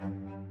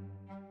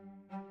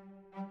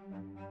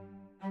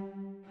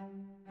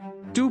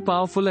Two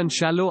powerful and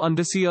shallow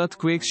undersea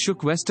earthquakes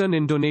shook western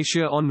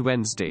Indonesia on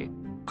Wednesday,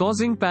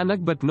 causing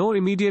panic but no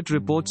immediate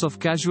reports of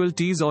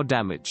casualties or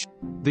damage.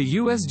 The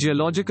U.S.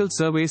 Geological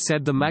Survey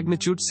said the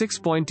magnitude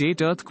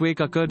 6.8 earthquake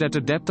occurred at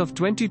a depth of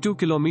 22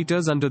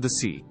 kilometers under the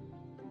sea.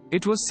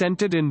 It was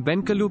centered in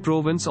Bengkulu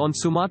province on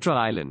Sumatra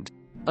island.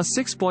 A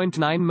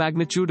 6.9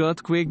 magnitude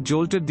earthquake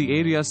jolted the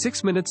area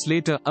 6 minutes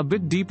later, a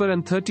bit deeper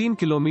and 13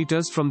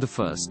 kilometers from the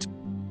first.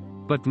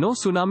 But no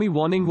tsunami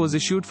warning was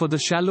issued for the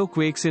shallow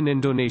quakes in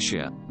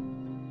Indonesia.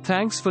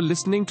 Thanks for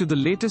listening to the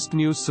latest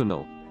News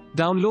Suno.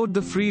 Download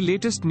the free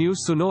latest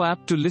News Suno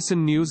app to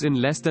listen news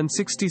in less than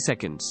 60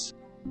 seconds.